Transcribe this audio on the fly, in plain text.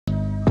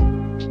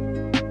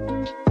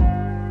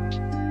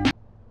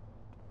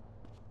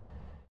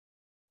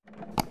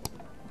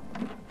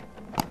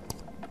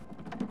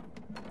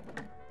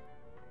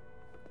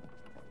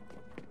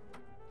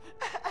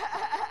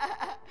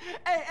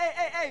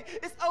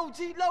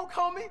OG Loc,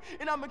 homie,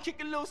 and I'ma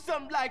kick a little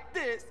something like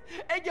this.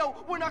 Hey, yo,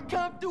 when I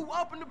come through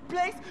up in the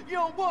place, you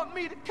don't want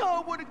me to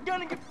come with a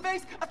gun in your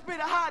face. I spit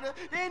it hotter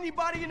than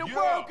anybody in the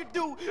world could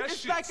do. That it's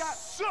shit like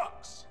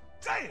sucks.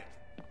 Damn.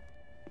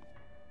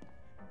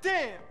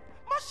 Damn,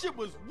 my shit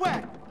was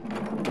whack.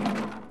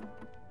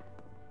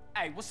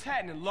 Hey, what's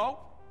happening, Loc?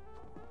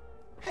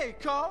 Hey,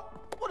 Carl,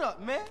 what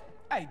up, man?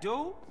 Hey,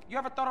 dude, you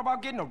ever thought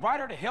about getting a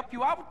writer to help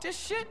you out with this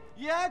shit?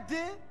 Yeah, I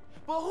did.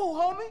 But who,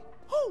 homie?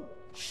 Who?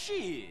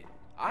 Shit,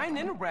 I ain't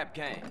in the rap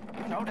game.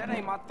 You know, that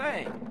ain't my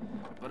thing.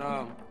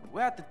 But,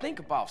 we'll have to think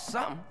about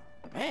something.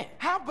 Man.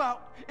 How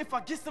about if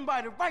I get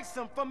somebody to write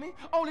something for me,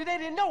 only they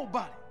didn't know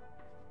about it?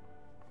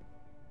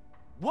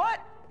 What?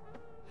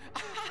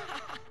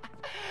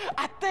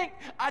 I think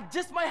I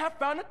just might have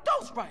found a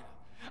ghostwriter.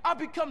 I'll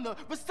become the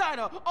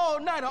reciter,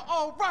 all-nighter,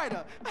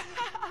 all-writer.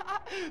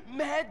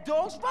 Mad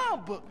Dogg's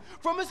rhyme book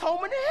from his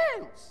home in the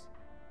hills.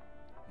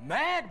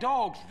 Mad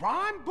Dogg's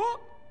rhyme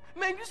book?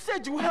 Man, you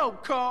said you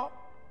helped, Carl.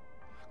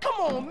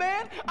 Come on,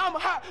 man. I'm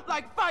hot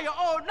like fire,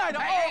 all-nighter,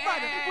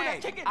 all-writer. When I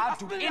kick it, I'll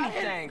do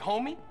anything,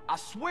 homie. I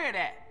swear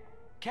that.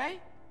 Okay?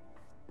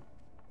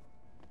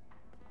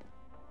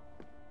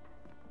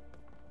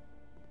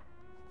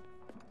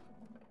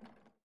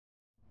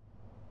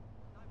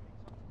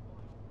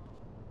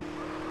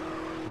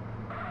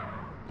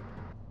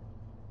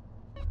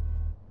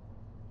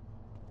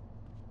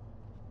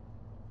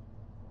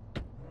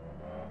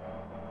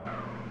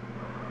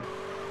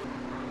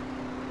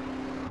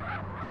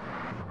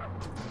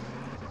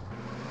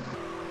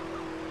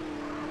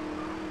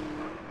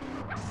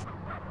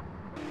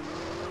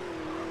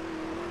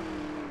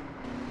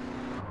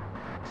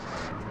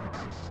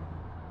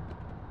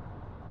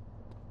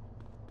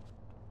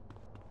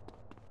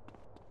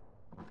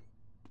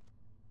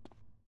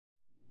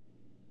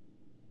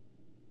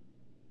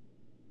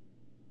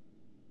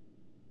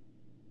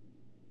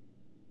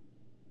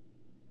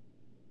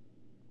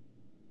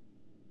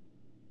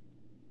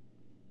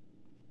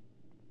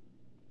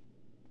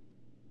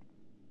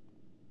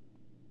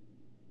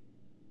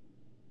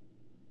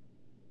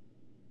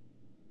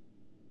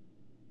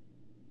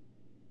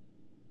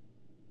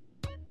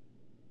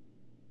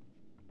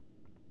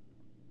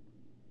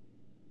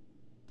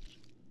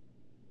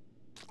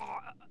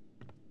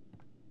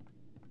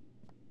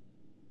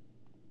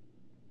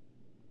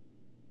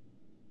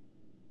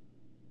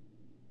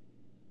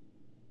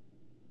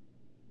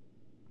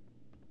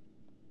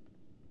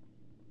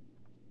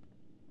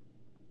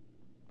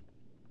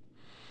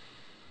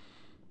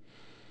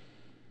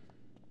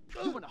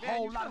 You in a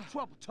whole lot of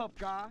trouble, tough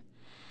guy.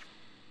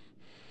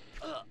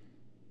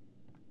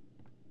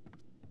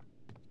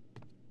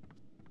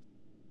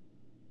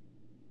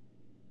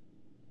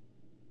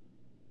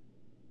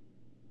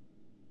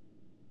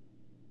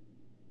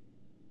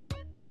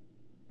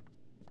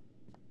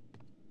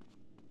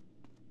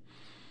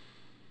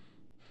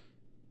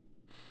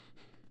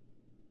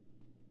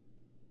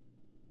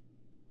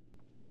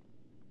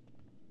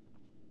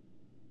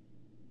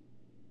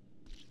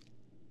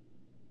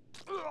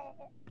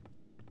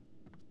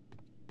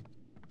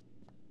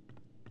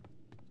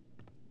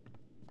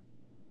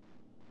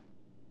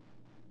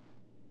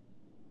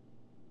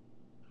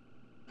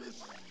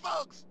 This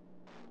sucks!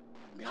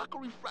 I mean, how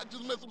can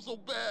refractors mess up so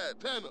bad?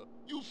 Tanner,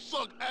 you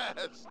suck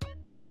ass!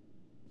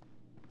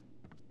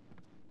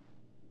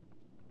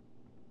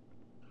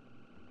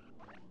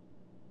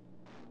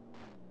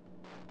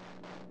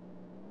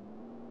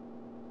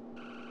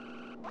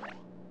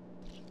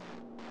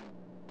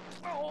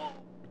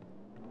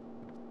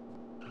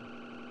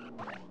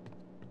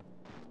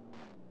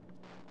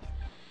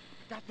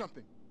 Got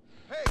something.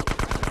 Hey,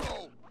 let's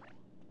go!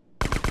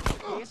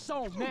 It's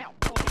on now.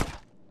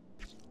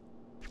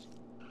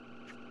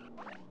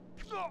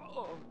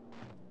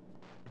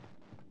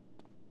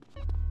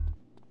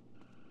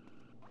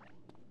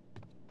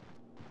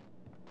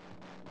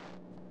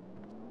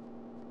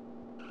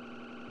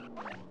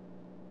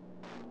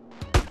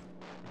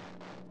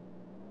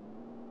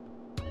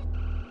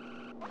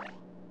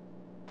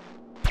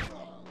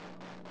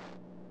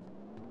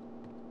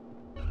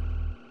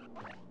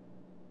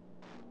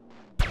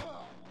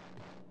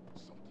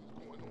 Something's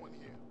going on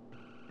here.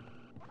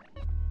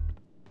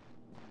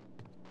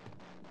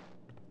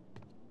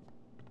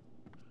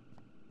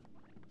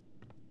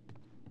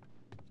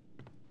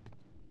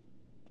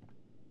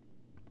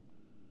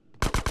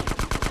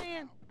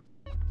 Man.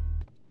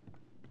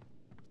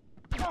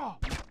 Oh.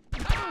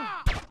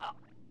 Ah.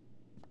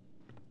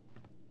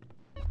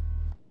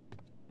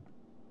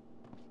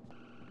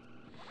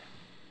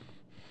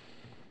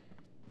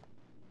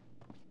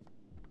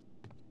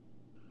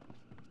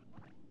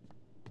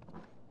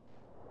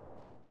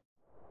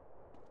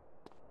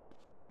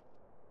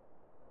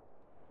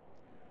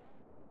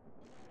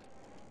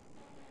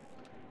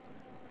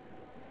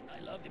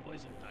 I love the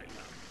boys of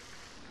Thailand.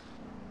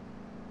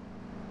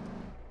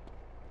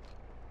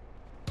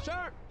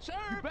 Sir, sir,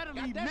 you better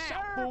leave that, now,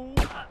 sir. fool.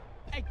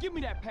 Hey, give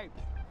me that paper.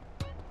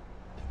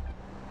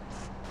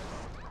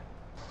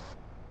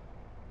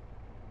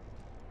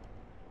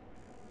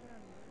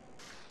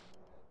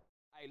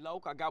 Hey,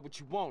 Loke, I got what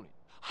you wanted.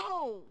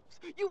 Holmes,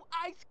 you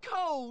ice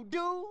cold,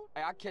 dude.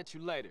 Hey, I'll catch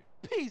you later.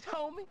 Peace,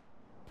 homie.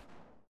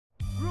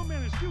 Real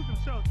men excuse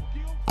themselves for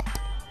kill.